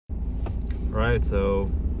Right,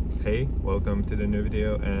 so hey, welcome to the new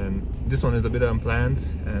video, and this one is a bit unplanned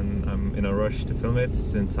and I'm in a rush to film it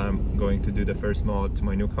since I'm going to do the first mod to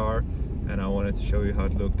my new car, and I wanted to show you how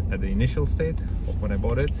it looked at the initial state of when I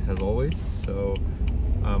bought it, as always. So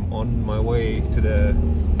I'm on my way to the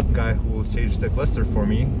guy who will change the cluster for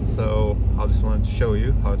me, so I just wanted to show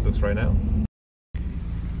you how it looks right now.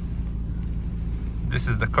 This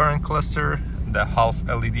is the current cluster, the half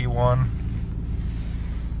LED one.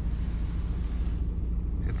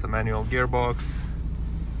 It's a manual gearbox.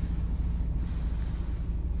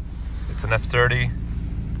 It's an F30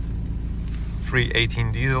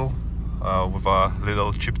 318 diesel with a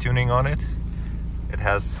little chip tuning on it. It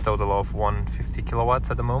has a total of 150 kilowatts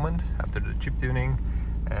at the moment after the chip tuning,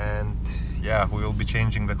 and yeah, we will be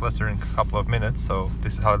changing the cluster in a couple of minutes. So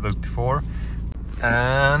this is how it looked before,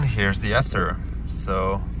 and here's the after.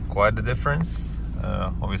 So quite the difference.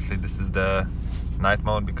 Obviously this is the night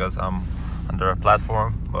mode because I'm under a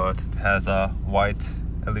platform, but it has a white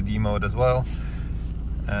LED mode as well,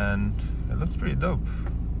 and it looks pretty dope.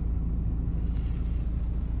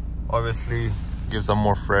 Obviously gives a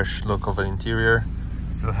more fresh look of the interior.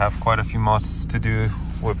 Still have quite a few mods to do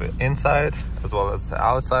with the inside as well as the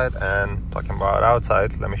outside, and talking about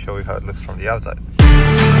outside, let me show you how it looks from the outside.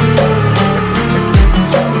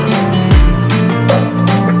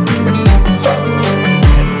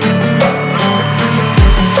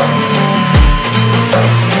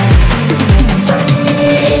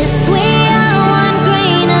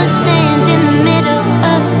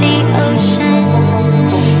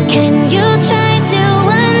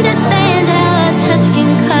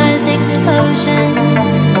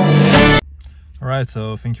 Alright,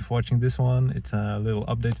 so thank you for watching this one. It's a little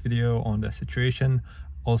update video on the situation.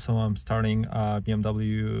 Also, I'm starting a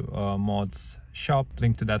BMW mods shop.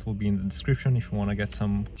 Link to that will be in the description. If you want to get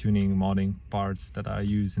some tuning modding parts that I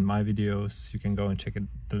use in my videos, you can go and check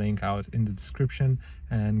the link out in the description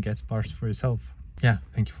and get parts for yourself. Yeah,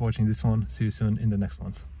 thank you for watching this one. See you soon in the next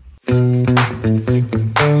ones.